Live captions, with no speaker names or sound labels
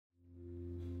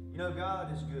know,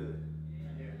 God is good.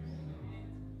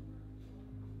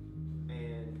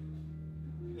 And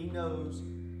He knows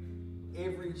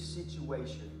every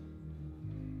situation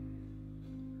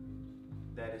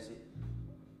that is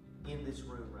in this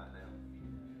room right now.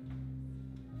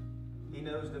 He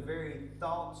knows the very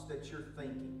thoughts that you're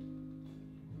thinking.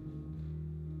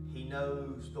 He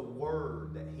knows the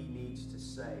word that He needs to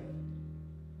say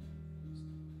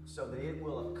so that it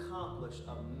will accomplish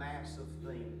a massive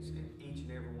things in each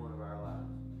and every one of our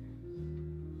lives.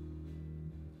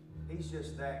 He's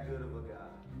just that good of a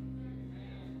God.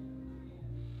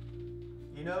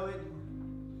 You know,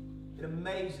 it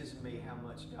amazes me how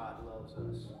much God loves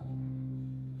us.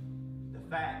 The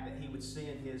fact that He would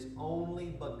send His only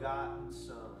begotten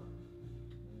Son.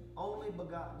 Only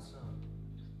begotten Son.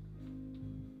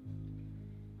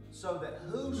 So that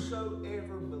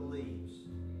whosoever believes,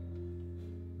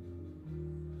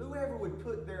 whoever would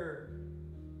put their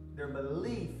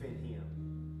belief in Him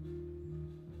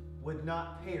would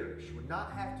not perish, would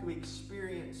not have to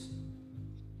experience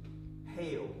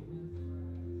hell,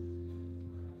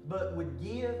 but would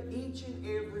give each and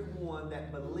every one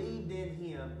that believed in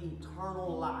Him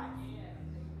eternal life.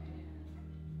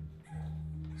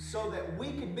 So that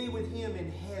we could be with Him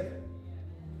in heaven.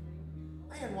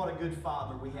 Man, what a good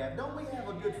Father we have. Don't we have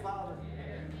a good Father?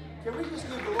 Can we just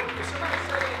give the Lord, can somebody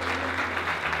say that?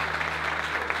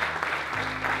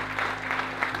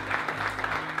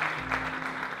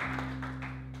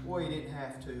 Boy, He didn't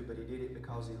have to, but He did it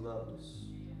because He loved us.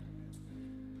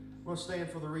 We're going to stand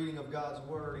for the reading of God's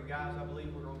Word. And guys, I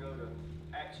believe we're going to go to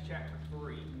Acts chapter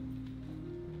 3.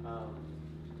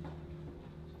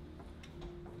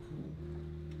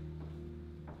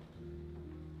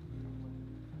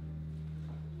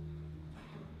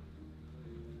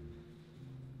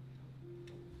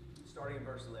 Starting in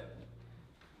verse 11.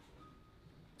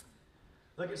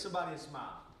 Look at somebody and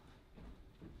smile.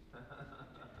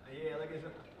 Yeah, look at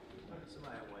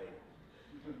somebody and wave.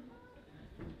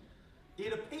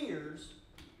 It appears,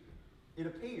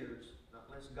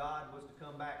 unless God was to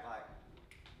come back like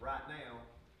right now,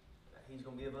 that He's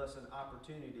going to give us an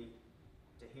opportunity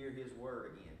to hear His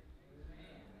word again.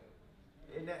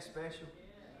 Isn't that special?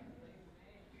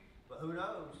 But who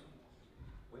knows?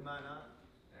 We might not.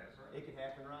 It could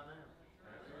happen right now.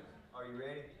 Are you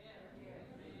ready?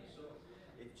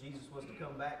 If Jesus was to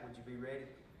come back, would you be ready?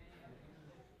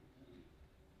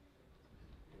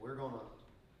 We're going to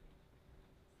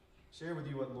share with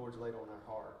you what the Lord's laid on our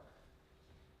heart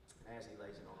as He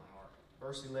lays it on our heart.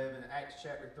 Verse 11, Acts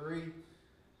chapter 3.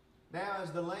 Now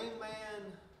as the lame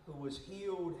man who was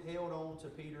healed held on to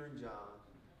Peter and John,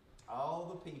 all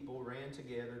the people ran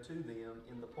together to them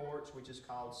in the porch which is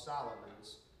called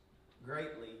Solomon's,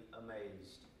 greatly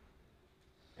amazed.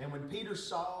 And when Peter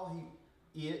saw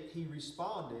he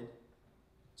responded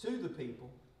to the people,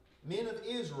 Men of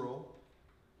Israel,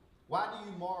 why do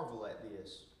you marvel at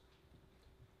this?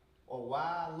 Or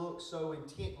why look so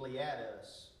intently at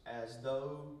us as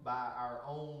though by our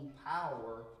own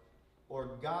power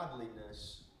or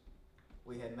godliness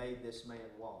we had made this man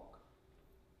walk?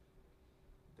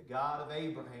 The God of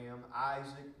Abraham,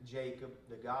 Isaac, Jacob,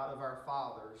 the God of our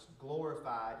fathers,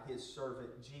 glorified His servant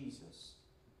Jesus,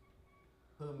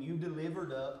 whom you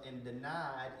delivered up and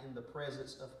denied in the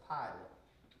presence of Pilate,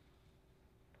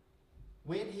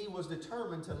 when he was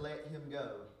determined to let him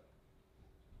go.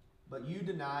 But you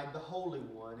denied the Holy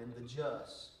One and the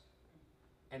just,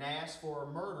 and asked for a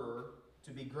murderer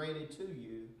to be granted to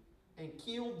you, and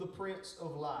killed the Prince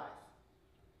of Life,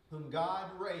 whom God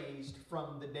raised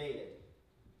from the dead,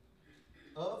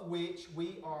 of which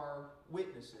we are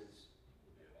witnesses.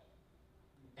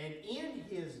 And in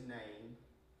His name,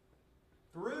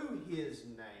 through His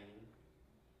name,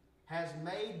 has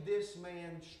made this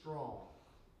man strong,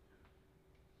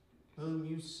 whom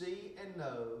you see and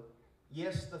know.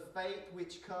 Yes, the faith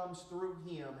which comes through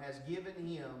Him has given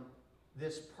Him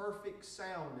this perfect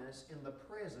soundness in the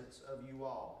presence of you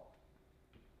all.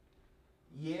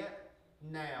 Yet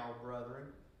now, brethren,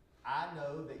 I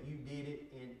know that you did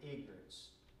it in ignorance,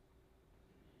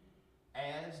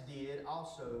 as did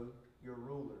also your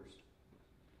rulers.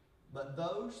 But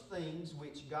those things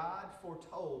which God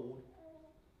foretold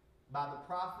by the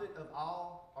prophet of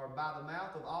all, or by the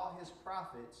mouth of all His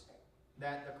prophets,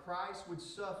 that the Christ would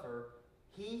suffer,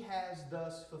 He has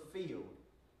thus fulfilled.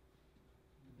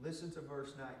 Listen to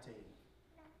verse 19.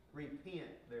 Repent,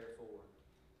 therefore.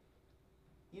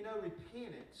 You know,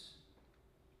 repentance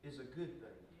is a good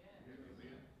thing.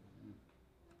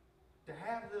 To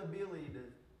have the ability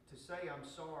to say I'm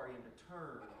sorry and to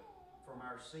turn from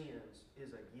our sins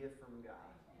is a gift from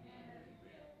God.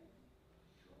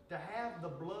 To have the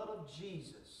blood of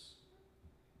Jesus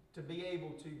to be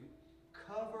able to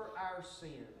cover our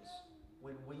sins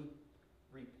when we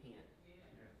repent.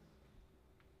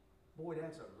 Boy,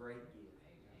 that's a great gift.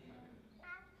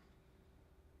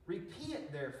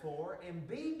 Repent, therefore, and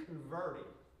be converted,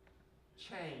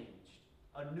 changed,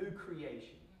 a new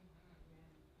creation,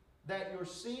 that your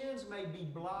sins may be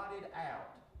blotted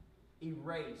out,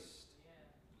 erased,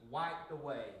 wiped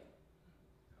away,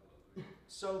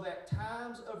 so that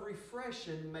times of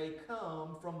refreshing may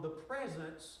come from the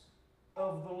presence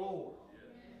of the Lord,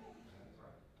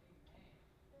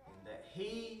 and that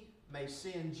He may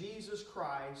send Jesus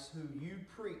Christ,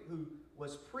 who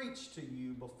was preached to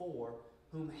you before,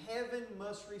 whom heaven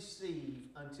must receive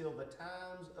until the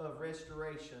times of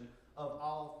restoration of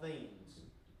all things,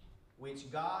 which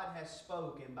God has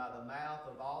spoken by the mouth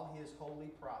of all His holy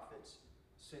prophets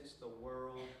since the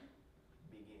world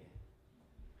began.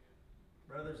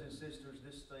 Brothers and sisters,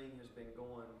 this thing has been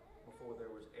going before there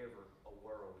was ever a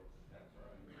world. That's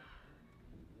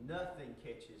right. Nothing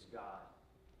catches God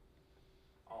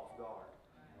off guard.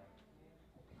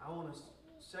 I want to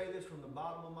say this from the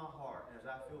bottom of my heart as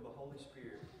I feel the Holy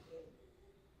Spirit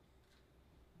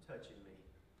touching me.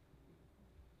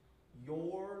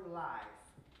 Your life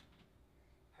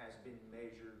has been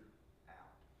measured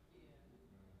out.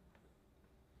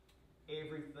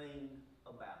 Everything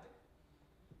about it.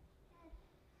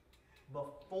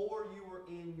 Before you were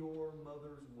in your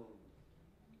mother's womb,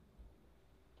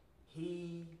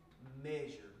 He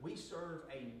measured. We serve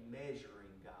a measuring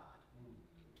God.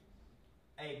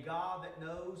 A God that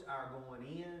knows our going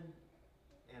in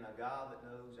and a God that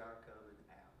knows our coming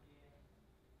out.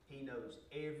 He knows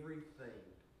everything.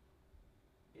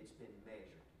 It's been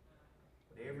measured.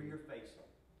 Whatever you're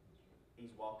facing,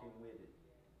 He's walking with it.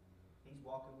 He's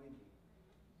walking with you.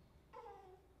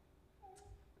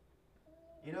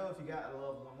 You know, if you got a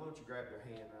loved one, why don't you grab their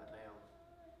hand right now?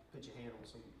 Put your hand on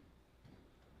some.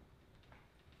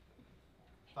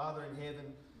 Father in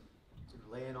heaven,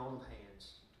 laying on of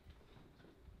hands.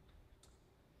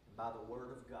 By the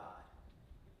Word of God,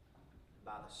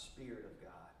 by the Spirit of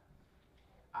God,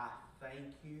 I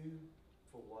thank you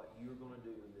for what you're going to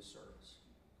do in this service.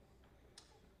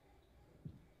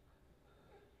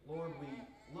 Lord, we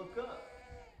look up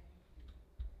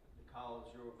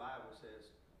because your Bible says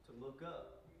to look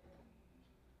up,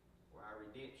 where our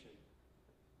redemption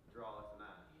draweth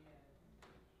nigh.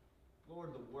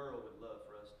 Lord, the world would love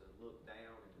for us to look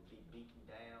down and to be beaten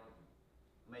down,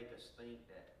 make us think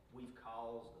that we've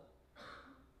caused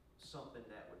something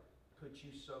that would put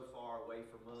you so far away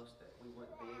from us that we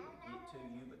wouldn't be able to get to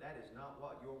you, but that is not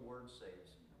what your word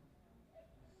says.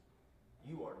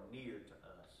 You are near to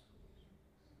us.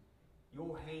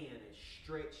 Your hand is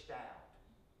stretched out,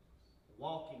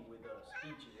 walking with us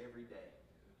each and every day.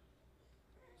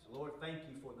 So Lord, thank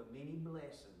you for the many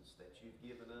blessings that you've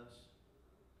given us.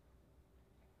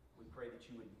 We pray that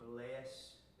you would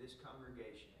bless this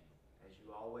congregation as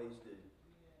you always do.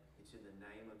 It's in the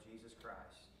name of Jesus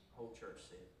Christ. The whole church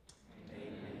said,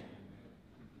 Amen.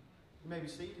 You may be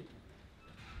seated.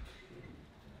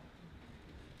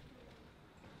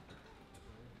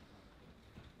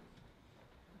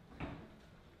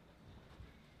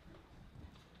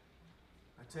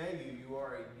 I tell you, you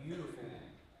are a beautiful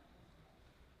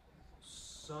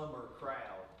summer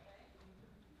crowd.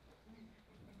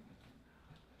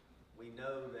 We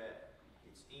know that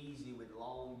it's easy with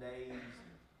long days,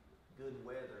 good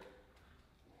weather,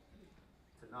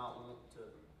 to not want to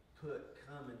put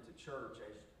coming to church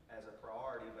as a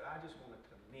priority, but I just want to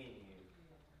commend you.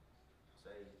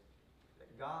 Say that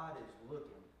God is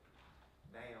looking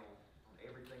down on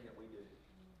everything that we do.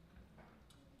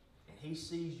 And He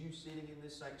sees you sitting in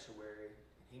this sanctuary,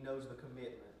 and He knows the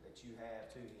commitment that you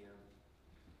have to Him,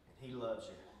 and He loves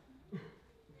you.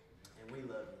 And we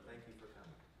love you. Thank you for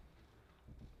coming.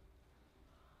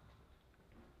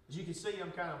 As you can see,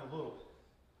 I'm kind of a little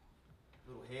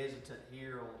hesitant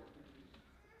here on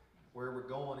where we're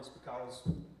going. It's because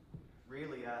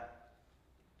really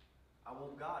I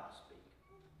want God to speak.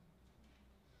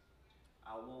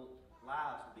 I want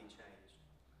lives to be changed.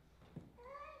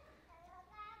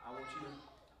 I want you to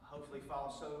hopefully fall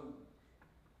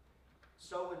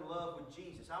so in love with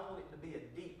Jesus. I want it to be a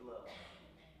deep love.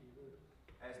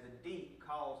 As the deep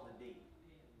calls the deep,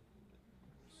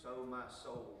 so my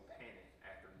soul panteth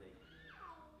after thee.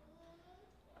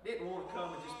 I didn't want to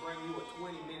come and just bring you a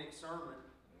 20-minute sermon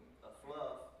of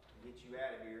fluff and get you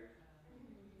out of here,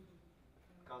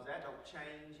 because that don't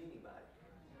change anybody.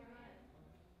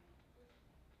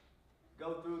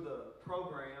 Go through the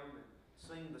program and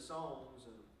sing the songs,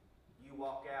 and you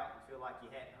walk out and feel like you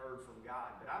hadn't heard from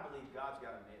God. But I believe God's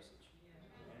got a message.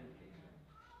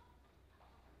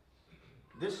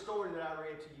 This story that I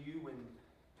read to you, when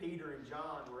Peter and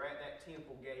John were at that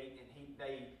temple gate and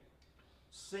they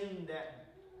seen that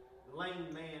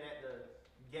lame man at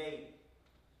the gate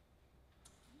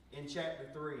in chapter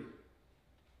 3.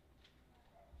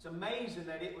 It's amazing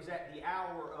that it was at the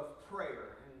hour of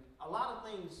prayer. And a lot of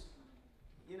things,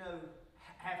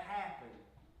 have happened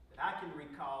that I can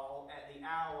recall at the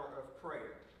hour of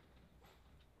prayer.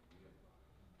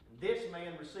 And this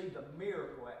man received a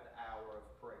miracle at the hour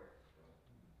of prayer.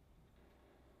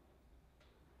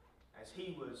 As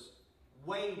he was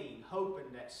waiting,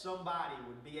 hoping that somebody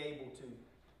would be able to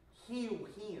heal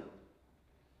him.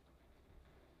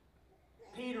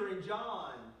 Peter and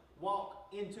John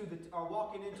walking into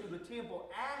the temple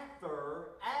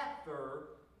after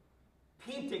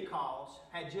Pentecost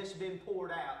had just been poured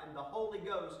out, and the Holy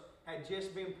Ghost had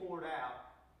just been poured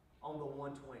out on the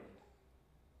 120.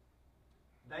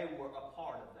 They were a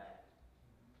part of that.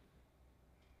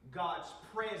 God's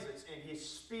presence and His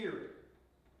Spirit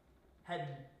had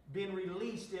been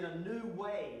released in a new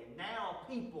way, and now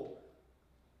people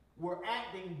were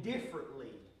acting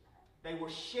differently. They were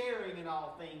sharing in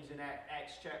all things in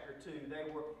Acts chapter 2.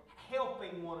 They were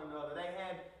helping one another.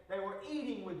 They were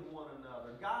eating with one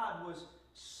another. God was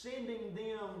sending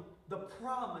them the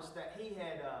promise that He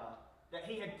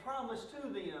had promised to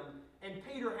them. And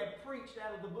Peter had preached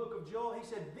out of the book of Joel. He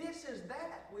said, "This is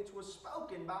that which was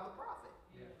spoken by the prophet."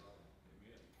 Yes.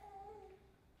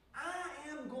 I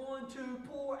am going to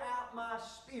pour out my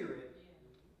Spirit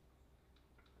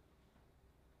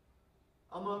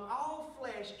among all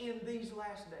flesh in these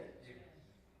last days.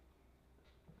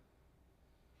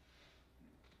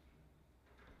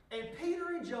 And Peter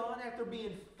and John, after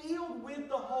being filled with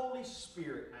the Holy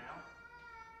Spirit now,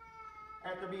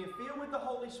 after being filled with the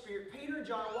Holy Spirit, Peter and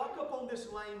John walk up on this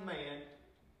lame man,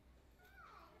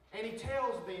 and he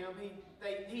tells them,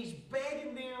 he's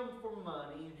begging them for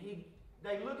money, and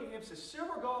they look at him and say,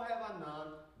 "Silver and gold have I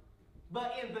none,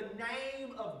 but in the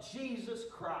name of Jesus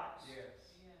Christ."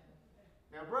 Yes.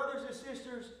 Now, brothers and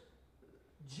sisters,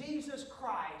 Jesus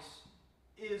Christ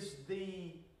is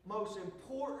the most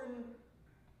important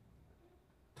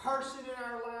person in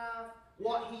our life.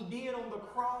 What He did on the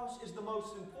cross is the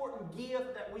most important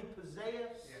gift that we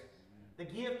possess. Yes. The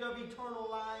gift of eternal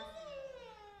life.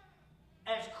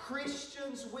 As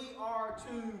Christians, we are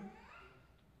to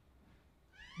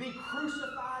be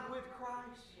crucified with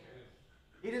Christ.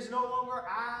 It is no longer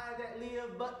I that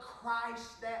live, but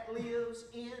Christ that lives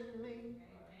in me.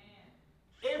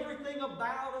 Everything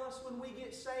about us when we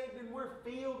get saved and we're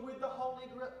filled with the Holy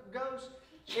Ghost,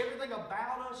 everything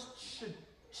about us should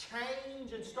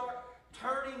change and start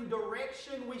turning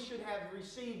direction. We should have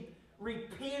received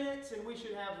repentance, and we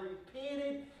should have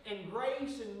repented, and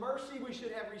grace and mercy we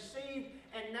should have received,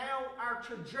 and now our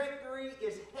trajectory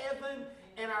is heaven,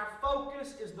 and our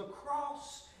focus is the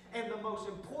cross, and the most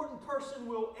important person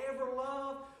we'll ever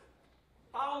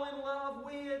fall in love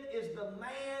with is the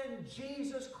man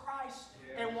Jesus Christ,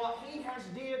 and what He has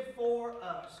did for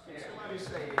us. Can somebody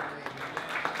say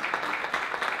amen?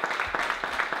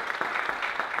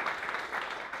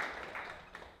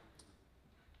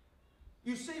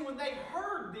 You see, when they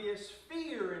heard this,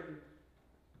 fear and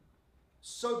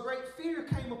so great fear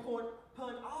came upon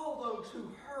all those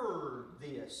who heard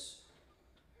this.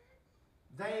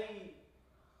 They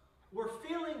were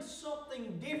feeling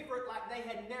something different like they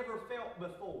had never felt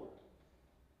before.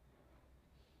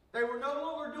 They were no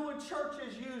longer doing church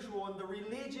as usual, and the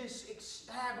religious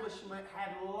establishment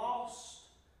had lost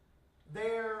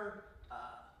their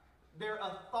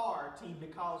authority,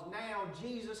 because now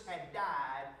Jesus had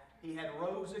died. He had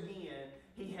rose again.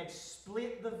 He had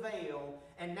split the veil,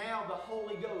 and now the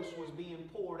Holy Ghost was being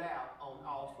poured out on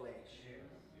all flesh.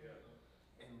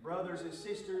 And brothers and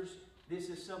sisters, this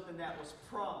is something that was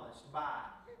promised by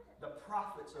the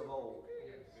prophets of old.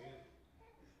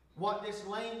 What this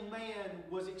lame man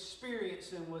was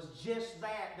experiencing was just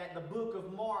that the book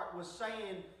of Mark was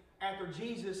saying after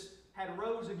Jesus had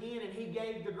rose again, and He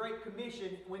gave the Great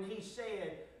Commission when He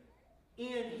said,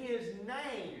 "In His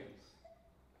name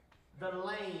the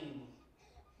lame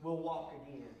will walk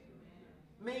again."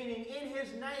 Meaning, in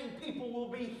His name, people will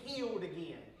be healed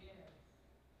again.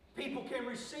 People can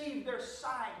receive their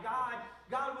sight.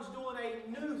 God was doing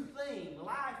a new thing.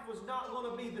 Life was not going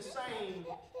to be the same,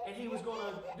 and He was going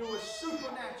to do a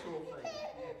supernatural thing.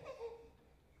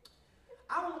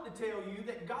 I want to tell you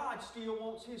that God still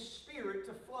wants His Spirit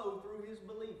to flow through His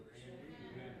believers.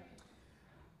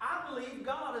 I believe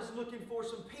God is looking for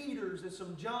some Peters and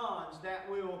some Johns that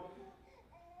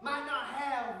might not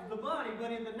have the money,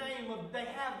 but they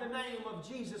have the name of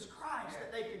Jesus Christ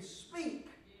that they can speak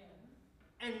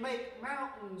and make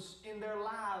mountains in their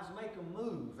lives make them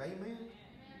move. Amen?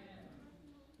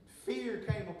 Fear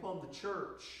came upon the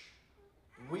church.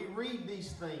 We read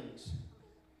these things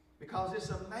because it's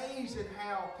amazing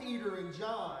how Peter and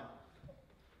John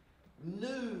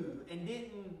knew and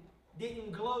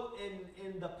didn't gloat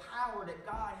in the power that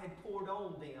God had poured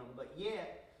on them, but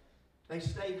yet they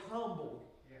stayed humble,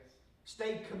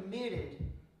 stayed committed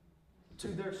to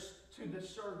the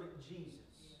servant Jesus,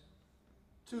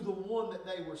 to the one that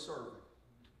they were serving.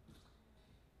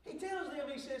 He tells them,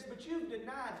 he says, but you've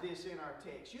denied this in our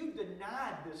text. You've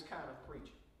denied this kind of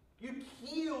preaching. You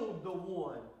killed the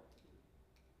one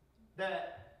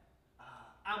that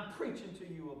I'm preaching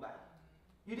to you about.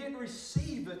 You didn't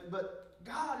receive it, but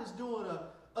God is doing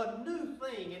a new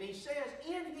thing. And he says,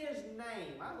 in his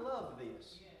name, I love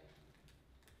this.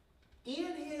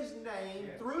 In his name,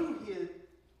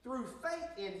 through faith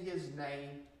in his name,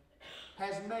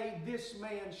 has made this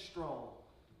man strong.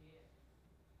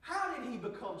 How did he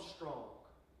become strong?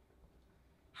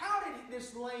 How did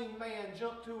this lame man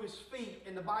jump to his feet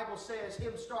and the Bible says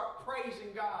him start praising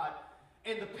God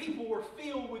and the people were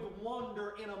filled with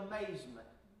wonder and amazement?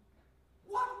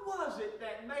 What was it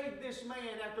that made this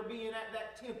man, after being at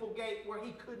that temple gate where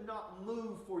he could not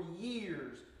move for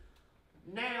years,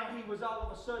 now he was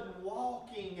all of a sudden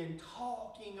walking and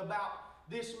talking about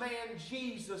this man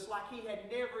Jesus like he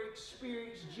had never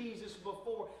experienced Jesus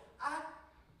before?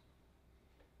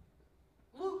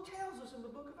 Luke tells us in the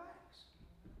book of Acts.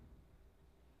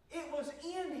 It was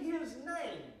in his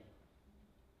name.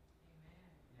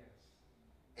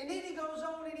 And then he goes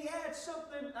on and he adds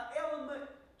something, an element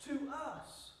to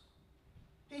us.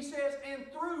 He says, and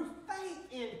through faith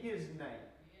in his name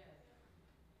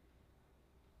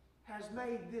has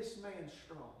made this man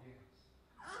strong.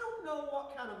 I don't know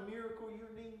what kind of miracle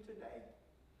you're needing today.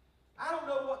 I don't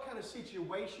know what kind of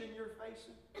situation you're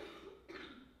facing.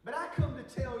 But I come to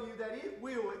tell you that it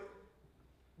will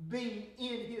be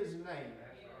in his name.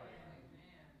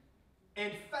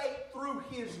 And faith through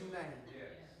his name.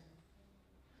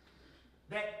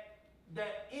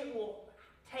 That it will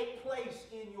take place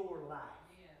in your life.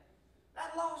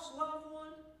 That lost loved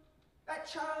one, that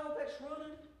child that's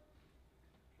running,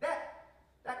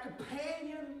 that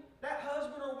companion, that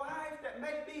husband or wife that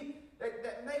may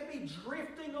be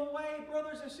drifting away,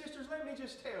 brothers and sisters, let me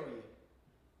just tell you,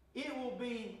 it will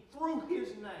be through his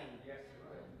name.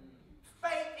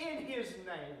 Faith in his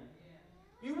name.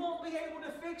 You won't be able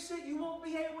to fix it. You won't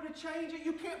be able to change it.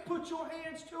 You can't put your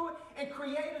hands to it and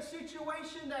create a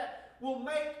situation that will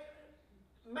make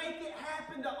it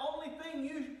happen. The only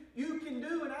thing you can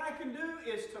do and I can do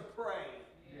is to pray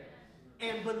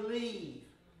and believe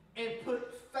and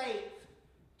put faith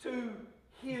to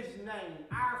his name.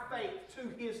 Our faith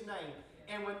to his name.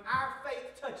 And when our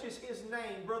faith touches his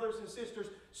name, brothers and sisters,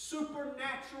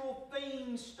 supernatural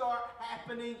things start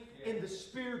happening in the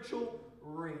spiritual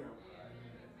realm.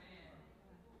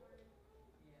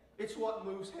 It's what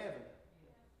moves heaven.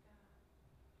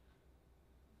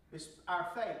 It's our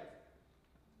faith.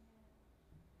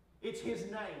 It's his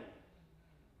name.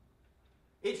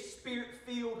 It's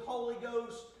Spirit-filled, Holy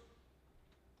Ghost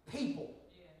people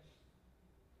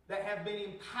that have been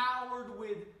empowered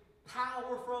with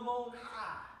power from on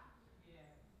high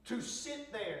to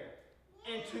sit there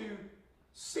and to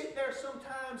sit there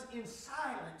sometimes in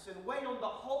silence and wait on the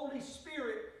Holy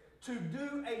Spirit to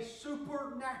do a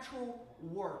supernatural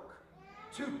work,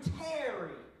 to tarry,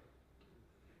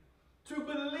 to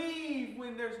believe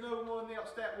when there's no one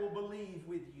else that will believe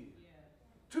with you,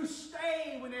 to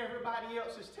stay when everybody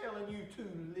else is telling you to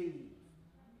leave.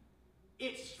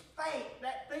 It's faith,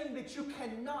 that thing that you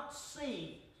cannot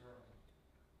see,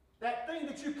 that thing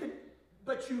that you can,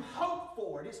 but you hope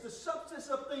for it. It's the substance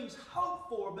of things hoped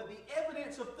for, but the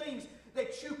evidence of things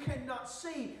that you cannot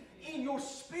see. In your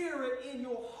spirit, in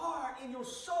your heart, in your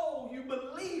soul, you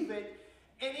believe it,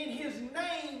 and in his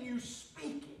name you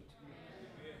speak it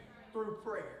through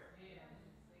prayer.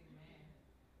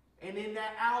 And in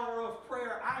that hour of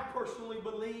prayer, I personally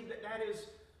believe that is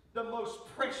the most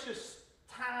precious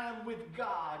time with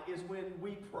God, is when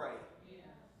we pray.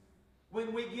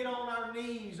 When we get on our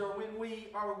knees, or when we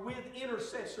are with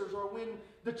intercessors, or when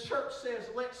the church says,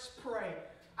 let's pray.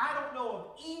 I don't know of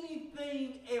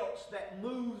anything else that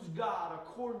moves God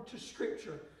according to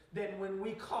Scripture than when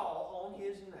we call on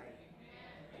his name.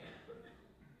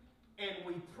 And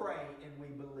we pray and we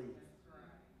believe.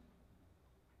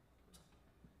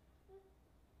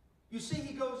 You see,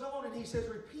 he goes on and he says,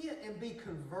 repent and be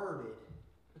converted.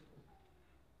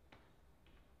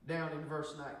 Down in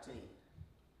verse 19.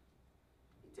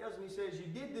 He tells me, he says, you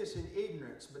did this in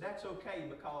ignorance, but that's okay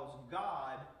because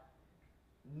God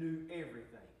knew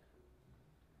everything.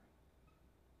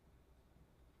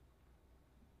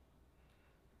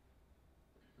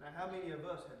 Now, how many of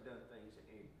us have done things in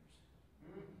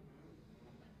ignorance?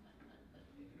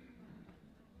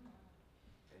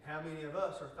 And how many of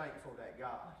us are thankful that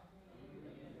God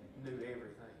knew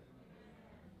everything?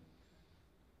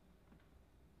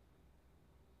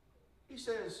 He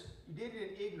says, you did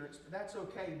it in ignorance, but that's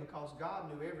okay because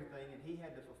God knew everything and He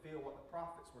had to fulfill what the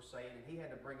prophets were saying, and He had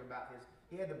to bring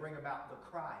about the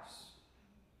Christ.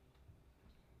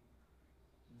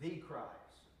 The Christ.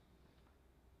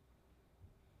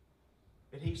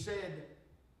 And He said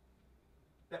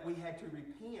that we had to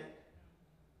repent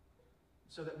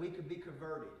so that we could be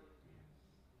converted.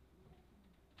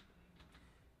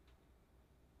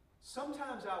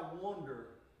 Sometimes I wonder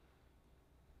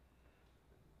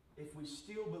if we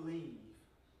still believe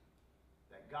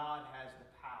that God has the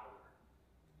power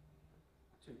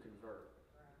to convert.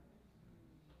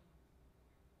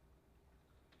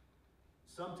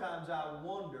 Sometimes I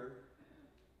wonder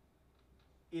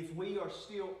if we are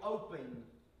still open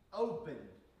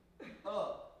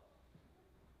up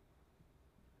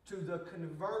to the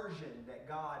conversion that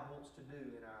God wants to do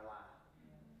in our life.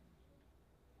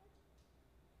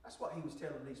 That's what He was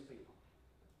telling these people.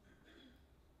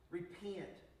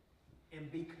 Repent and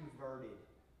be converted.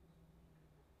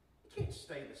 You can't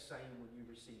stay the same when you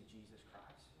receive Jesus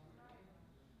Christ.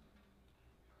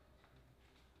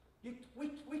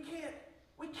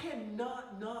 We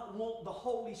cannot not want the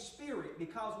Holy Spirit,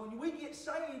 because when we get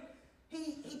saved,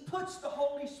 He puts the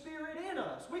Holy Spirit in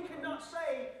us. We cannot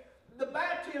say the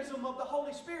baptism of the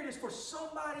Holy Spirit is for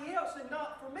somebody else and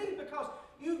not for me, because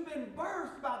you've been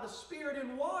birthed by the Spirit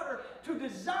and water to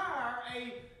desire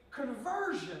a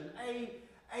conversion, a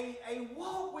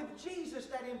walk with Jesus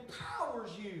that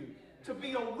empowers you to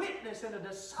be a witness and a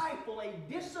disciple, a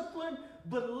disciplined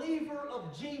believer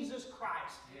of Jesus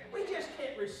Christ. We just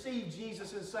can't receive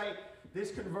Jesus and say,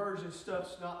 this conversion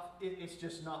stuff's it's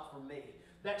just not for me.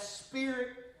 That Spirit,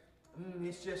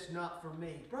 it's just not for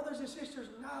me. Brothers and sisters,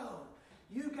 no.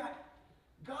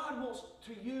 God wants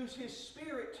to use His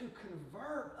Spirit to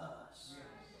convert us.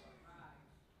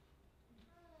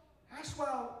 That's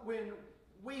why when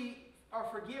we are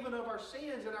forgiven of our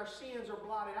sins and our sins are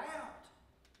blotted out,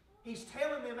 He's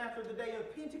telling them after the day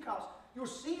of Pentecost, your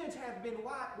sins have been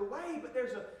wiped away, but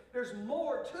there's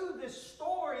more to this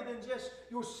story than just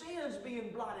your sins being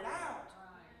blotted out.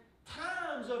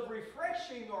 Times of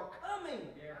refreshing are coming.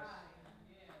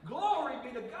 Glory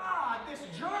be to God. This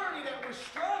journey that we're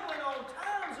struggling on,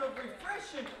 times of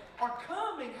refreshing are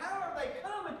coming. How are they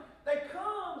coming? They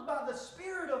come by the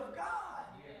Spirit of God.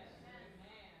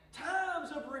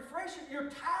 Times of refreshing. You're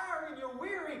tired and you're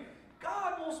weary.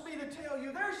 God wants me to tell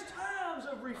you there's times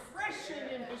of refreshing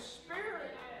in His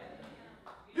Spirit.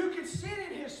 You can sit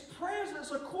in His presence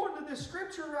according to this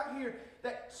scripture right here,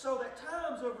 so that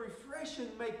times of refreshing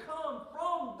may come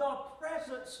from the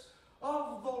presence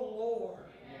of the Lord.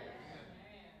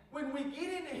 When we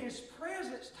get into His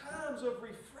presence, times of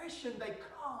refreshing, they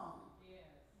come.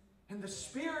 And the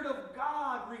Spirit of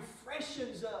God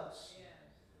refreshes us.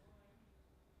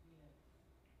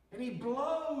 And He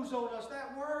blows on us.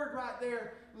 That word right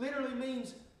there literally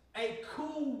means a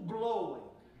cool blowing.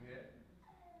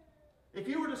 If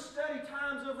you were to study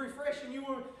times of refreshing, you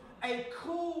were a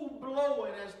cool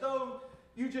blowing, as though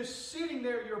you're just sitting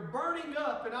there, you're burning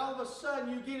up, and all of a sudden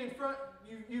you get in front,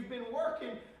 you've been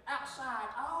working outside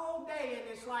all day, and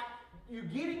it's like you're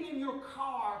getting in your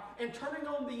car and turning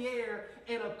on the air,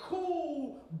 and a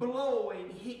cool blowing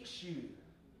hits you.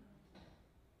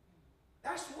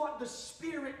 That's what the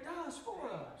Spirit does for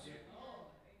us.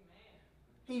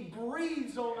 He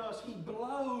breathes on us, He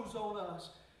blows on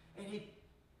us, and He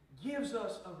gives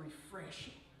us a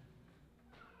refreshing.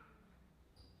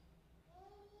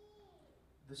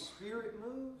 The Spirit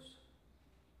moves.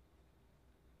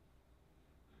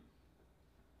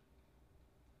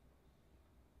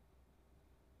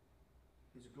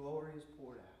 His glory is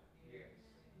poured out.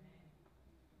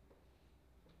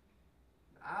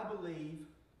 I believe,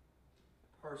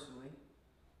 personally,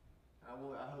 I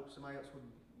hope somebody else would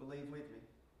believe with me,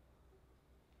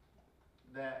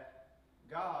 that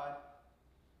God,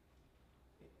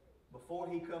 before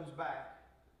He comes back,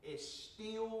 is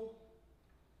still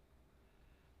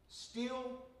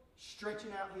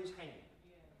stretching out His hand.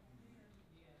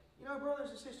 You know, brothers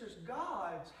and sisters,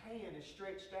 God's hand is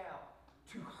stretched out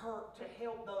to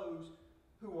help those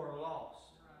who are lost.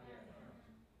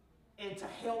 And to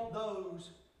help those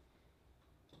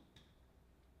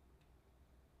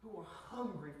who are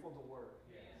hungry for the Word.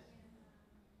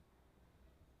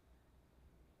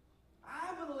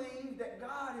 I believe that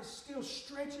God is still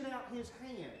stretching out His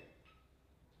hand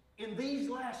in these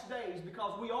last days,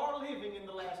 because we are living in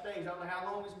the last days. I don't know how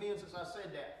long it's been since I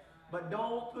said that. But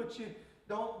don't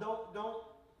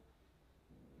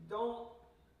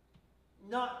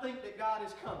not think that God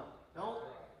is coming.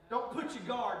 Don't put your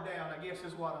guard down, I guess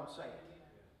is what I'm saying.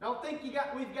 Don't think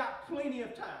we've got plenty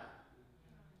of time.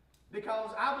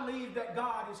 Because I believe that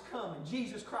God is coming.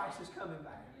 Jesus Christ is coming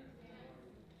back.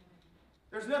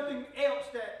 There's nothing else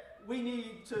that we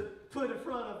need to put in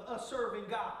front of us serving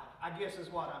God, I guess is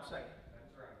what I'm saying.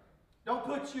 That's right.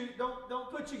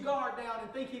 Don't put your guard down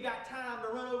and think you got time to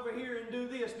run over here and do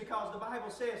this, because the Bible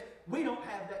says we don't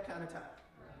have that kind of time.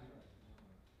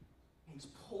 He's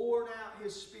poured out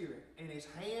His Spirit and His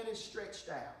hand is stretched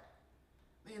out.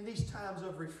 Man, these times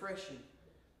of refreshing.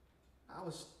 I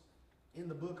was in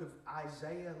the book of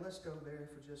Isaiah. Let's go there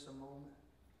for just a moment.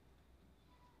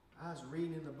 I was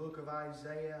reading in the book of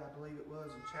Isaiah, I believe it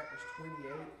was, in chapters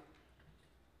 28.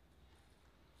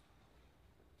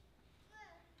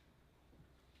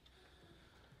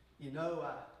 You know,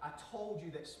 I told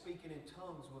you that speaking in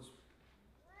tongues was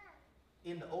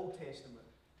in the Old Testament.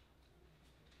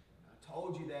 I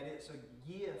told you that it's a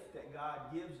gift that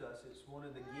God gives us. It's one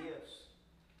of the gifts.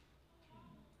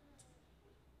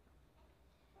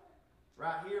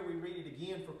 Right here we read it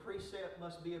again, for precept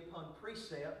must be upon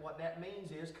precept. What that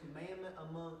means is commandment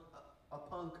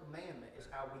upon commandment is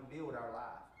how we build our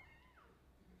life.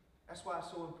 That's why it's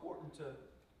so important to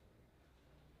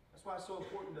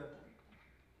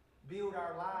build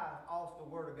our life off the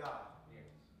Word of God. Yes.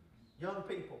 Young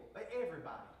people,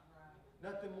 everybody.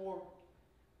 Nothing more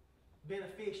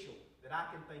beneficial that I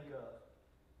can think of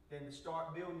than to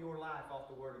start building your life off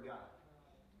the Word of God.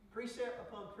 Precept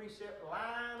upon precept,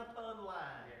 line upon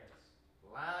line. Yes.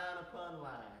 Line upon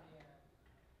line.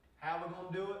 How are we going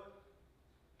to do it?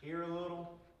 Here a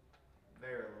little, there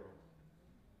a little.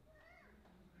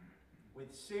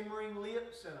 With simmering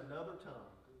lips and another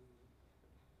tongue,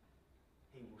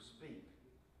 He will speak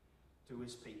to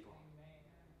His people.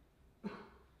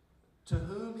 To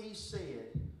whom He said,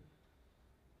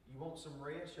 you want some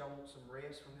rest? Y'all want some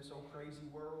rest from this old crazy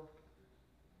world?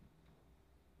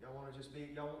 Y'all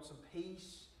want some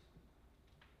peace?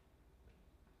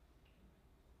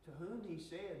 To whom He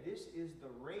said, this is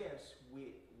the rest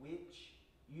with which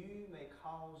you may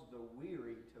cause the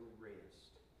weary to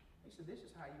rest. He said, this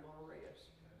is how you're going to rest.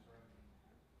 That's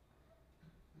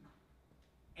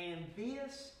right. And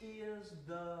this is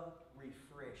the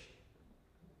refreshing.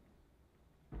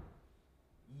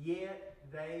 Yet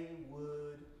they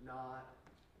would not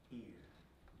hear.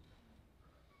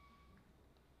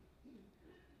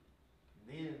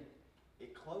 Then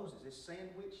it closes. It's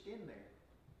sandwiched in there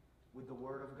with the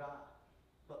Word of God.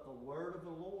 But the Word of the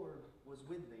Lord was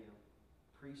with them,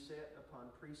 precept upon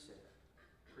precept,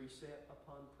 precept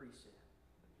upon precept,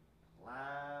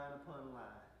 line upon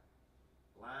line,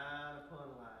 line upon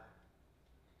line.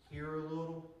 Here a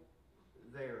little,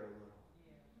 there a little.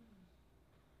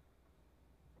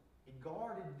 He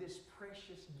guarded this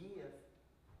precious gift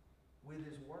with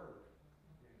His Word.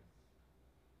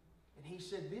 And He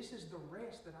said, this is the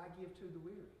rest that I give to the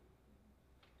weary.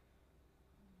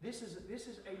 This is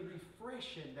a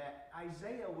refreshing that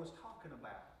Isaiah was talking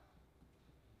about.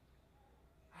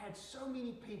 I had so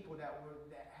many people that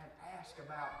had asked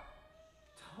about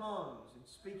tongues and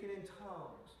speaking in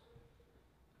tongues.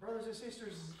 Brothers and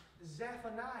sisters,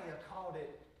 Zephaniah called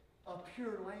it a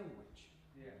pure language.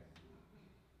 Yes.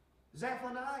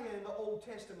 Zephaniah in the Old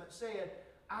Testament said,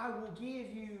 I will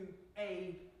give you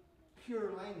a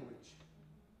pure language,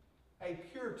 a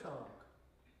pure tongue,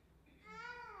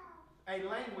 a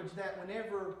language that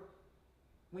whenever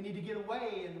we need to get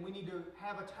away and we need to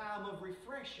have a time of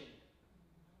refreshing,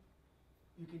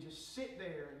 you can just sit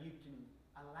there and you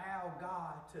can allow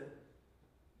God to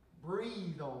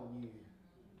breathe on you.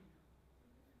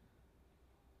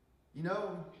 You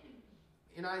know,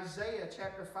 in Isaiah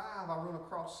chapter 5, I run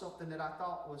across something that I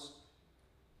thought was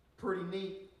pretty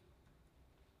neat.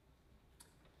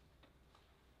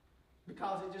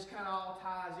 Because it just kind of all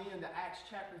ties into Acts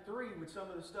chapter 3 with some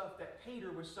of the stuff that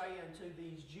Peter was saying to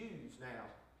these Jews now.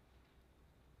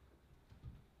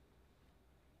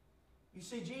 You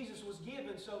see, Jesus was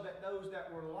given so that those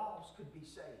that were lost could be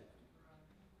saved.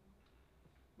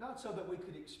 Not so that we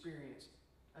could experience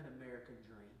an American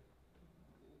dream.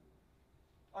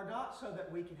 Or not so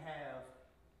that we could have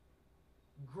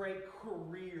great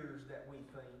careers that we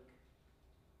think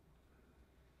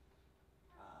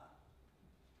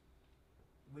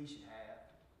we should have.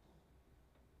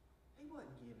 He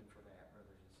wasn't given for that,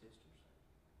 brothers and sisters.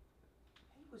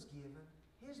 He was given.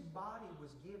 His body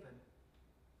was given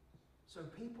so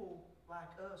people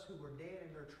like us who were dead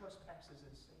in their trespasses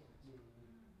and sins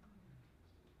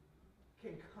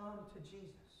can come to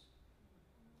Jesus.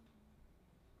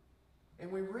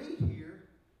 And we read here,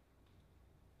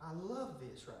 I love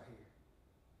this right here.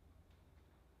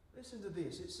 Listen to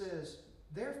this. It says,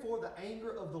 therefore the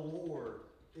anger of the Lord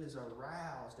is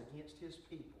aroused against his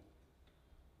people.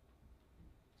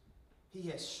 He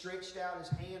has stretched out his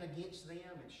hand against them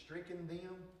and stricken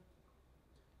them.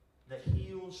 The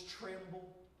hills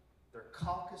tremble, their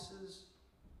carcasses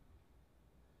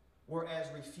were as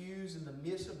refuse in the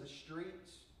midst of the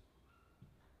streets.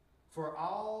 For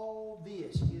all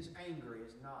this, his anger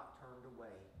is not turned away.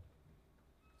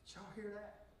 Did y'all hear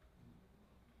that?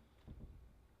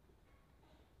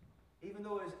 Even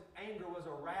though his anger was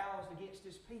aroused against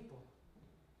his people,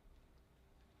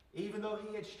 even though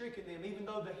he had stricken them, even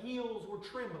though the hills were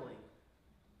trembling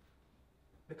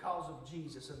because of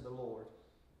Jesus and the Lord,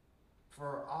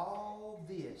 for all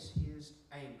this, his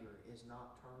anger is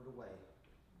not turned away.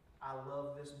 I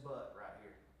love this but right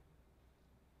here.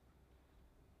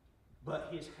 But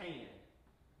his hand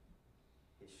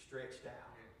is stretched out.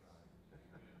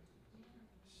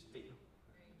 Still.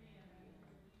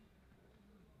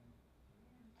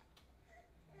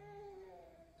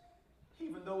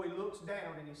 Even though he looks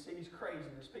down and he sees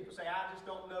craziness, people say, I just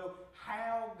don't know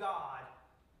how God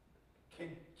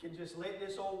can just let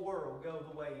this old world go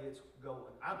the way it's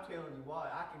going. I'm telling you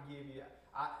what, I can give you,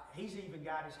 he's even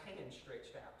got his hand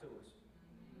stretched out to us.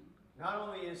 Not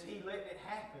only is he letting it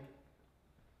happen,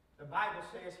 the Bible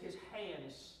says his hand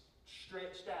is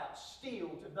stretched out still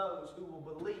to those who will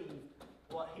believe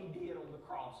what he did on the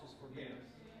cross is forgiveness.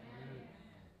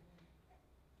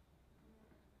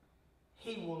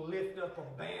 He will lift up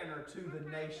a banner to the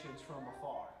nations from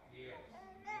afar.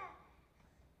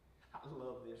 I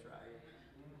love this right here.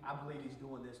 I believe he's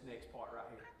doing this next part right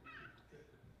here.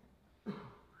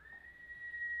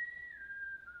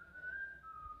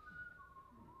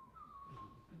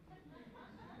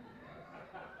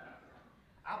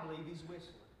 I believe he's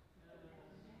whistling.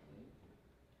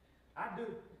 I do.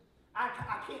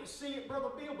 I can't see it, Brother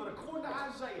Bill, but according to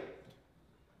Isaiah,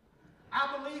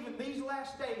 I believe in these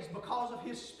last days, because of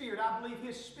his Spirit, I believe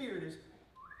his Spirit is...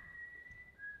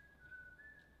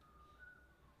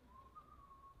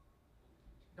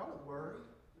 Don't worry.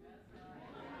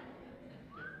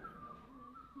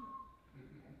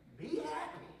 Be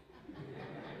happy.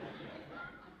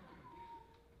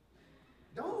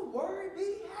 Don't worry,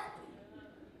 be happy.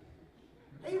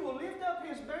 He will lift up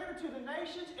his banner to the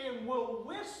nations and will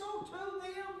whistle to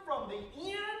them from the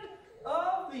end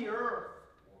of the earth.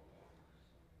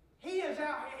 He is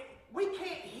out. We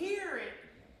can't hear it.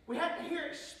 We have to hear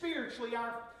it spiritually.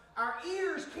 Our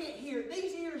ears can't hear it.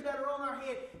 These ears that are on our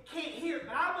head can't hear it.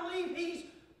 But I believe he's...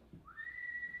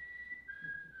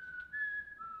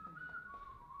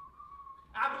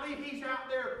 I believe he's out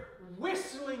there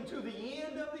whistling to the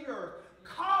end of the earth,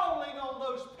 calling on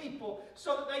those people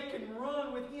so that they can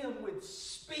run with him with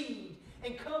speed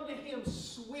and come to him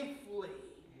swiftly.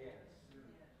 Yes.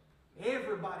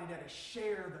 Everybody that has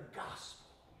shared the gospel.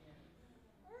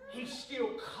 He's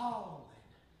still calling.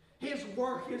 His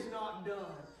work is not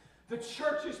done. The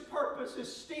church's purpose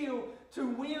is still to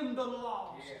win the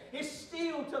lost. It's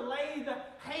still to lay the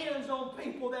hands on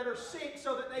people that are sick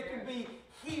so that they can be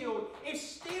healed. It's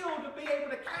still to be able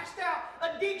to cast out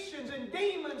addictions and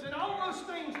demons and all those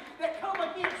things that come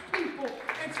against people,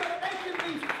 and so that they can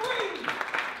be free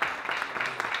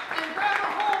and grab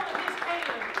a hold of his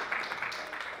hand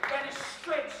that is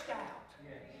stretched out.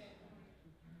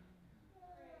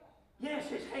 Yes,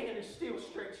 his hand is still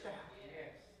stretched out.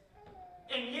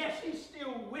 And yes, he's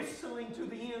still whistling to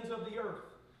the ends of the earth.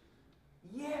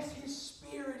 Yes, his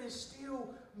Spirit is still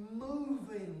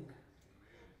moving.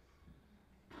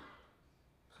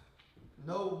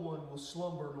 No one will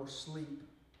slumber nor sleep,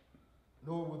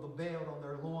 nor will the belt on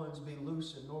their loins be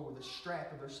loosened, nor will the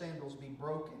strap of their sandals be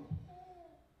broken.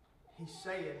 He's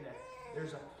saying that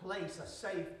there's a place, a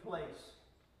safe place,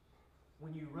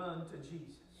 when you run to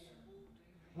Jesus.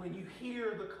 When you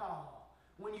hear the call,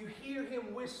 when you hear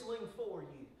him whistling for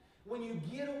you, when you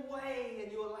get away and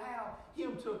you allow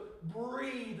him to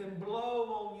breathe and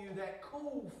blow on you that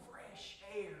cool, fresh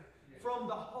air from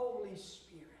the Holy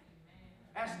Spirit.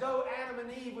 As though Adam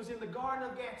and Eve was in the Garden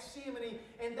of Gethsemane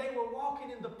and they were walking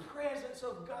in the presence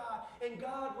of God and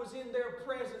God was in their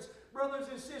presence. Brothers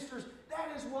and sisters, that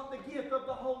is what the gift of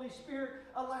the Holy Spirit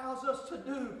allows us to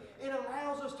do. It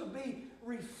allows us to be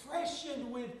refreshed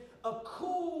with a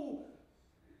cool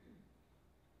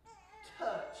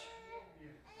touch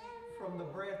from the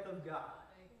breath of God.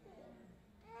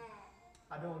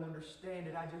 I don't understand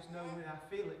it. I just know when I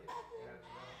feel it.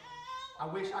 I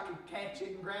wish I could catch it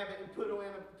and grab it and put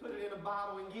it in a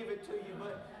bottle and give it to you,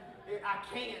 but I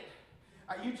can't.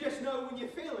 You just know when you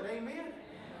feel it, amen?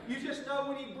 You just know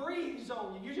when He breathes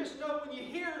on you. You just know when you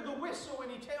hear the whistle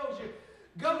and He tells you,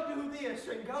 go do this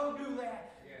and go do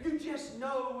that. You just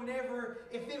know whenever,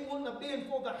 if it wouldn't have been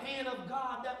for the hand of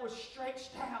God that was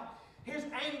stretched out, His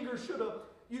anger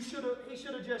He should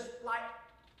have just like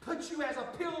put you as a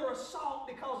pillar of salt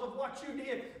because of what you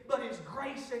did. But His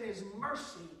grace and His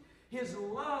mercy, His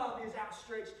love, His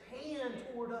outstretched hand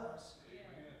toward us,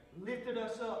 lifted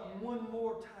us up one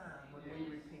more time when we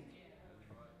repented.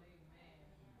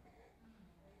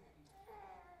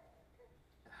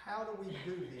 How do we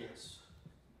do this?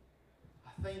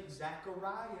 I think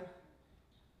Zechariah,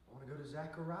 I want to go to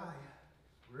Zechariah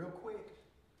real quick,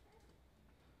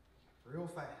 real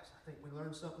fast. I think we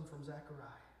learned something from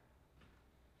Zechariah.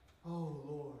 Oh,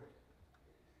 Lord.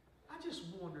 I just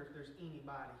wonder if there's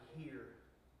anybody here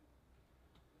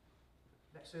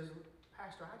that says,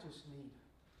 Pastor, I just need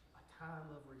a time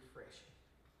of refreshing.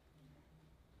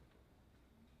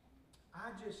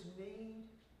 I just need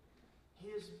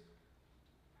His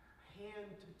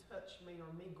hand to touch me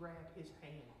or me grab His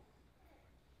hand.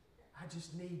 I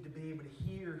just need to be able to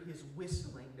hear His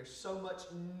whistling. There's so much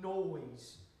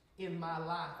noise in my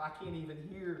life. I can't even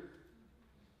hear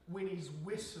when He's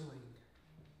whistling.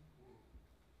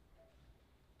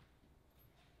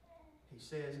 He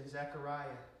says in Zechariah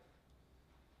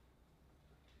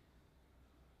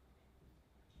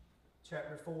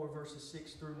chapter 4, verses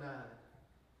 6 through 9.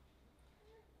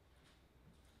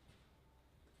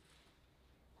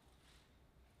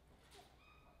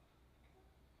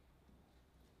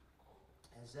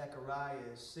 As Zechariah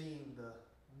is seeing the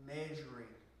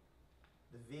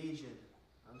vision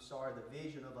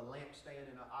of a lampstand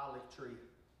and an olive tree.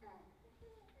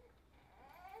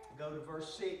 Go to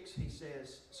verse 6, he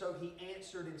says, so he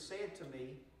answered and said to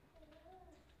me,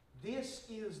 this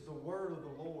is the word of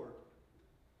the Lord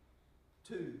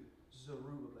to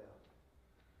Zerubbabel.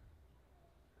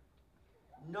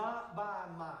 Not by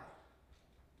might,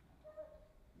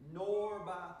 nor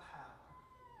by power,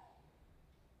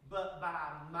 but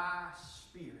by my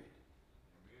Spirit,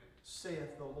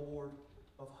 saith the Lord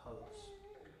of hosts.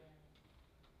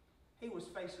 He was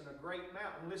facing a great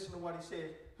mountain. Listen to what he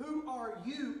said. Who are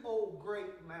you, O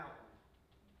great mountain?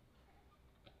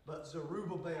 But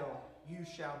Zerubbabel, you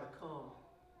shall become.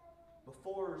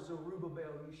 Before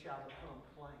Zerubbabel, you shall become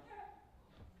plain.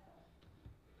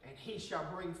 And he shall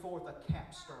bring forth a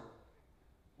capstone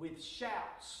with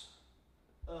shouts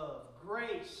of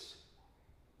grace,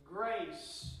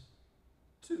 grace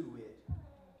to it.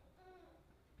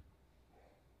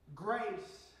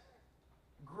 Grace,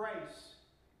 grace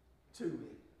to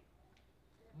it.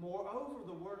 Moreover,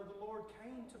 the word of the Lord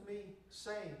came to me,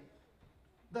 saying,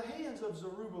 the hands of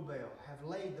Zerubbabel have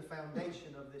laid the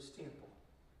foundation of this temple.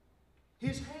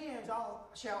 His hands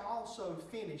shall also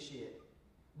finish it.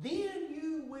 Then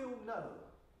you will know.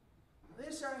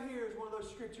 This right here is one of those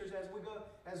scriptures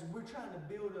as we're trying to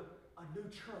build a new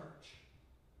church,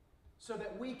 so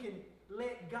that we can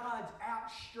let God's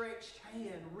outstretched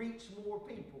hand reach more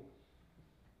people.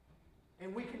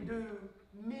 And we can do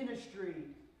ministry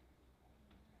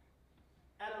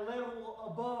at a level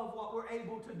above what we're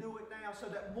able to do it now, so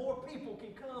that more people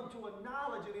can come to a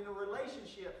knowledge and in a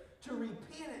relationship, to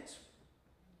repentance,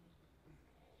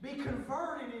 be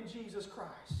converted in Jesus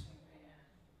Christ.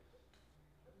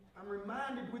 I'm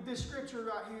reminded with this scripture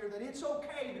right here that it's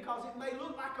okay, because it may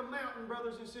look like a mountain,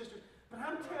 brothers and sisters, but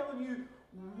I'm telling you,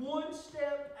 one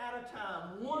step at a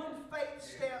time, one faith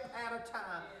step at a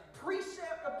time,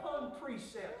 precept upon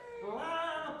precept,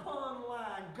 line upon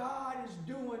line, God is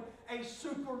doing a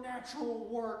supernatural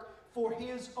work for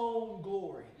His own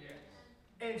glory. Yes.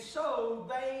 And so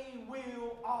they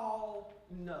will all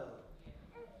know.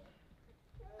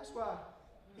 That's why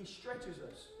He stretches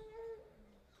us,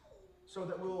 so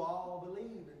that we'll all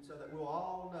believe, and so that we'll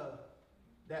all know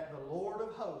that the Lord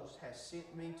of hosts has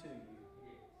sent me to you.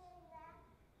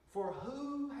 For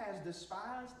who has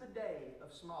despised the day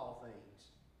of small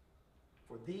things?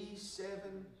 For these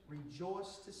seven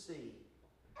rejoice to see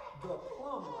the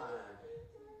plumb line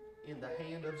in the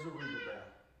hand of Zerubbabel.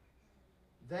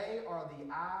 They are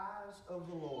the eyes of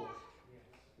the Lord,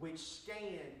 which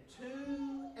scan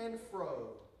to and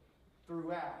fro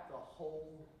throughout the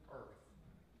whole earth.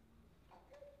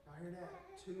 Now hear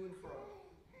that? To and fro.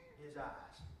 His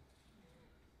eyes.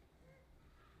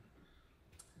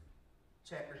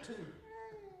 Chapter 2.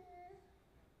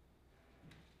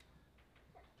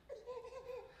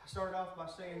 I started off by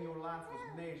saying your life was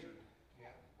measured.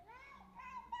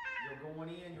 You're going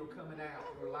in, you're coming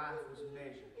out. Your life was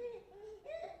measured.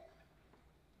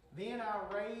 Then I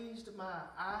raised my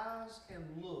eyes and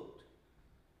looked.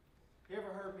 You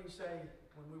ever heard me say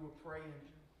when we were praying,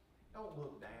 don't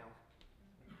look down.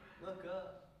 Look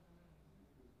up.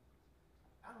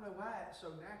 I don't know why it's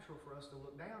so natural for us to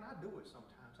look down. I do it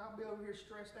sometimes. I'll be over here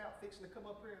stressed out, fixing to come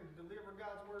up here and deliver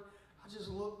God's word. I just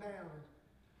look down.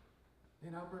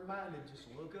 And I'm reminded, just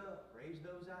look up, raise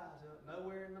those eyes up.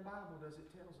 Nowhere in the Bible does it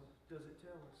tell us.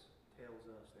 Tells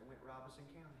us. They went Robinson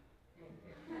County.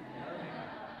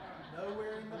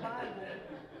 Nowhere in the Bible.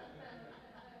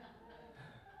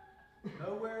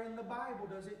 Nowhere in the Bible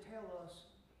does it tell us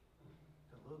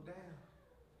to look down.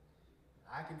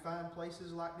 I can find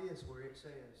places like this where it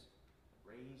says,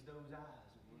 raise those eyes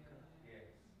and look up. Yes.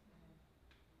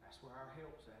 That's where our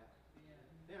help's at.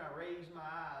 Then I raised my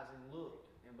eyes and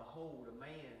looked, and behold, a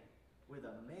man with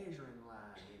a measuring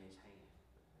line in his hand.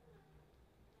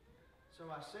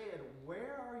 So I said,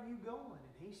 where are you going?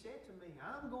 And he said to me,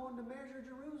 I'm going to measure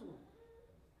Jerusalem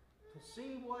to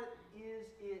see what is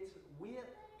its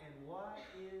width and what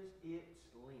is its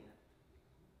length.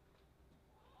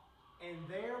 And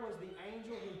there was the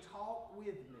angel who talked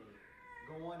with me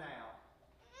going out.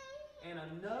 And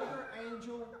another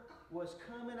angel was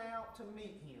coming out to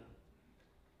meet him.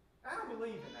 I don't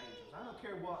believe in angels. I don't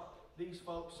care what these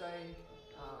folks say.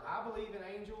 I believe in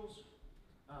angels.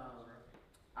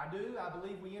 I do. I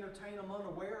believe we entertain them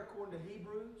unaware according to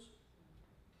Hebrews.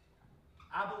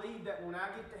 I believe that when I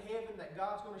get to heaven that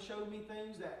God's going to show me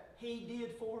things that He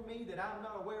did for me that I'm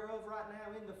not aware of right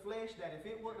now in the flesh, that if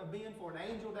it wouldn't have been for an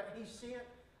angel that He sent,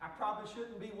 I probably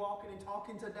shouldn't be walking and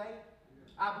talking today.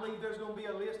 I believe there's going to be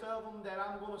a list of them that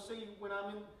I'm going to see when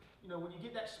I'm in, when you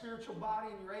get that spiritual body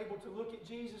and you're able to look at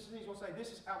Jesus and He's going to say,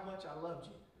 this is how much I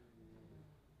loved you.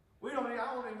 I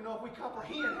don't even know if we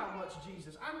comprehend how much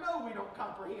Jesus. I know we don't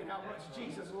comprehend how much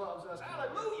Jesus loves us.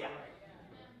 Hallelujah!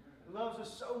 He loves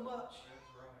us so much.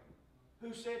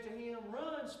 Who said to him,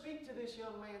 run, speak to this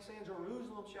young man, saying,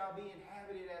 Jerusalem shall be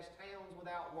inhabited as towns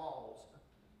without walls.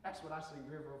 That's what I see,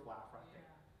 river of life right there.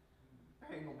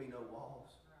 There ain't going to be no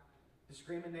walls.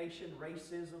 Discrimination,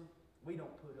 racism, we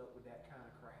don't put up with that kind of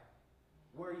crap.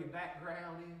 Where your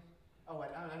background is. Oh,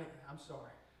 I'm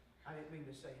sorry. I didn't mean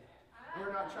to say that.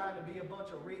 We're not trying to be a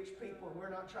bunch of rich people, and we're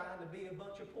not trying to be a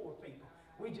bunch of poor people.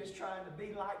 We're just trying to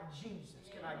be like Jesus.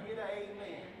 Can I get an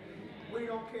amen? We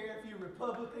don't care if you're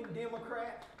Republican,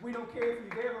 Democrat. We don't care if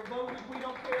you've ever voted. We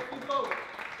don't care if you vote.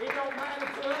 It don't matter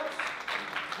to us.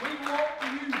 We want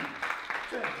you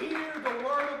to hear the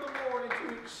word of the Lord and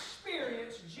to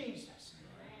experience Jesus.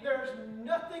 There's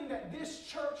nothing that this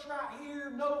church right here,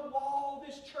 no wall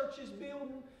this church is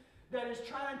building, that is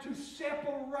trying to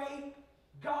separate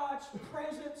God's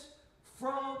presence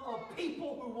from a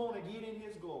people who want to get in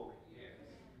His glory. Yes.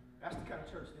 That's the kind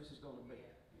of church this is going to be.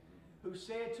 Who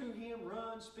said to him,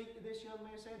 run, speak to this young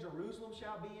man, saying, Jerusalem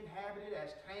shall be inhabited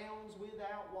as towns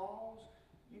without walls.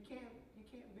 You can't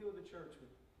build a church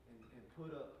and put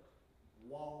up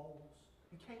walls.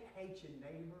 You can't hate your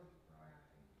neighbor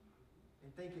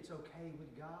and think it's okay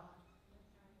with God.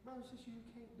 Brothers and sisters, you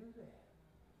can't do that.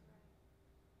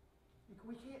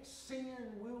 We can't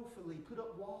sin willfully, put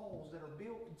up walls that are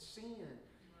built in sin,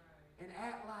 and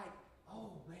act like,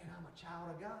 oh man, I'm a child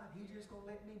of God. He's just going to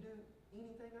let me do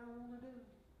anything I want to do.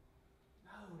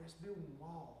 No, that's building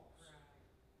walls.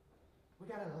 We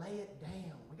got to lay it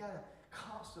down. We got to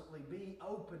constantly be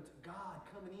open to God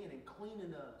coming in and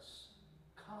cleaning us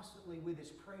constantly with His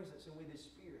presence and with His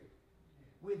Spirit.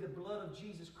 With the blood of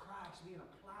Jesus Christ being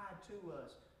applied to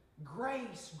us.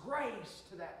 Grace, grace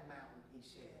to that mountain, He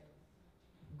said.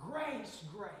 Grace,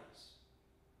 grace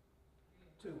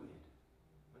to it.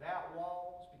 Without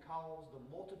walls, because the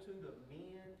multitude of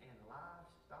men and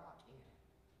livestock in it.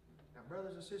 Now,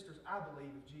 brothers and sisters, I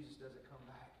believe if Jesus doesn't come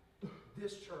back,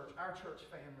 this church, our church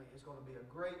family, is going to be a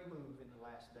great move in the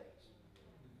last days.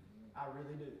 I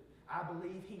really do. I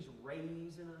believe He's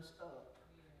raising us up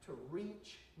to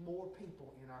reach more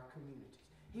people in our communities.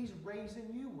 He's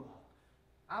raising you up.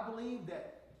 I believe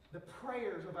that the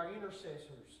prayers of our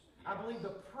intercessors, I believe the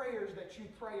prayers that you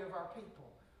pray of our people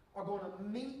are going to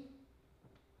meet,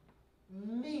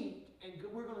 and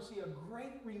we're going to see a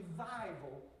great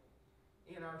revival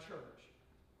in our church.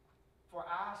 For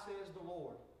I, says the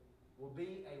Lord, will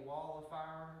be a wall of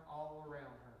fire all around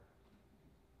her,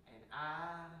 and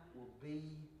I will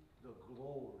be the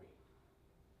glory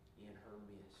in her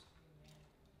midst.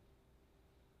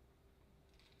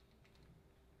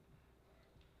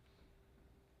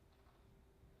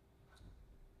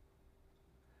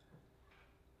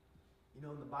 You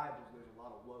know, in the Bible, there's a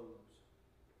lot of woes.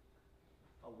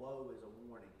 A woe is a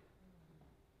warning.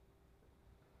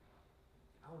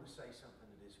 I want to say something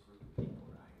to this group of people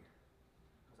right here.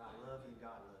 Because I love you and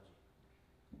God loves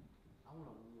you. I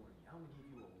want to warn you. I want to give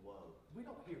you a woe. We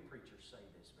don't hear preachers say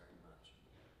this very much.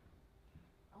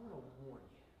 I want to warn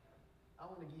you. I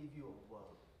want to give you a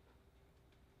woe.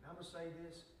 And I'm going to say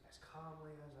this as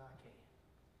calmly as I can.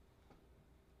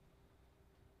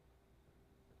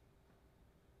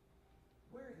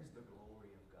 Where is the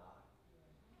glory of God?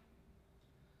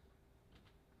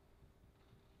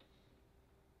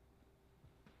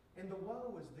 And the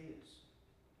woe is this.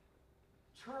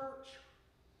 Church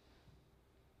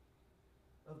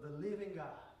of the living God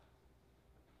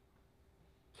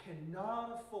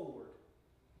cannot afford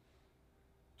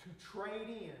to trade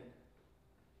in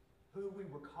who we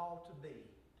were called to be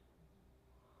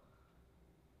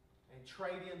and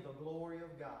trade in the glory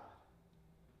of God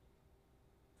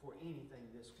for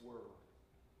anything this world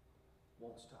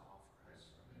wants to offer us.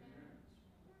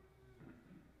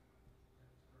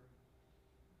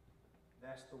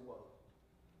 That's the woe.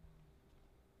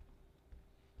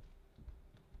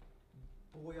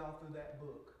 Boy, all through that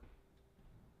book,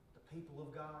 the people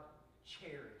of God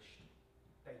cherished.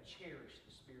 They cherished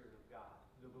the Spirit of God,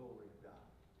 the glory of God.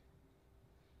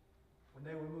 When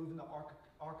they were moving the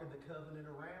Ark of the Covenant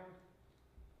around,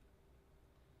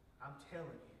 I'm telling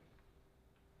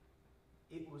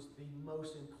you, it was the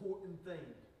most important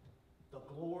thing. The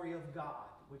glory of God,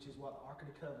 which is what the Ark of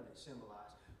the Covenant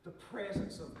symbolized. The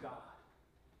presence of God.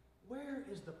 Where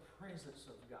is the presence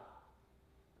of God?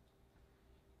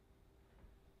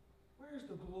 Where's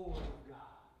the glory of God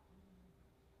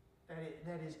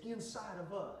that is inside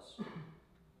of us?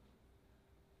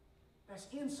 That's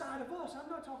inside of us. I'm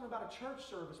not talking about a church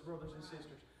service, brothers and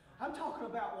sisters. I'm talking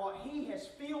about what He has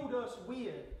filled us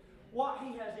with, what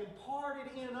He has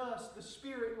imparted in us, the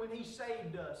Spirit, when He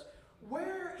saved us.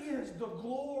 Where is the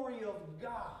glory of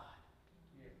God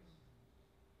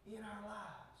in our lives?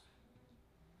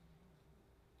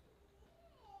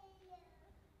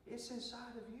 It's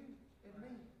inside of you and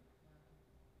me.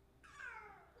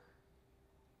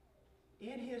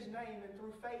 In His name and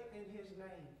through faith in His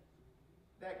name,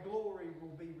 that glory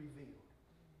will be revealed.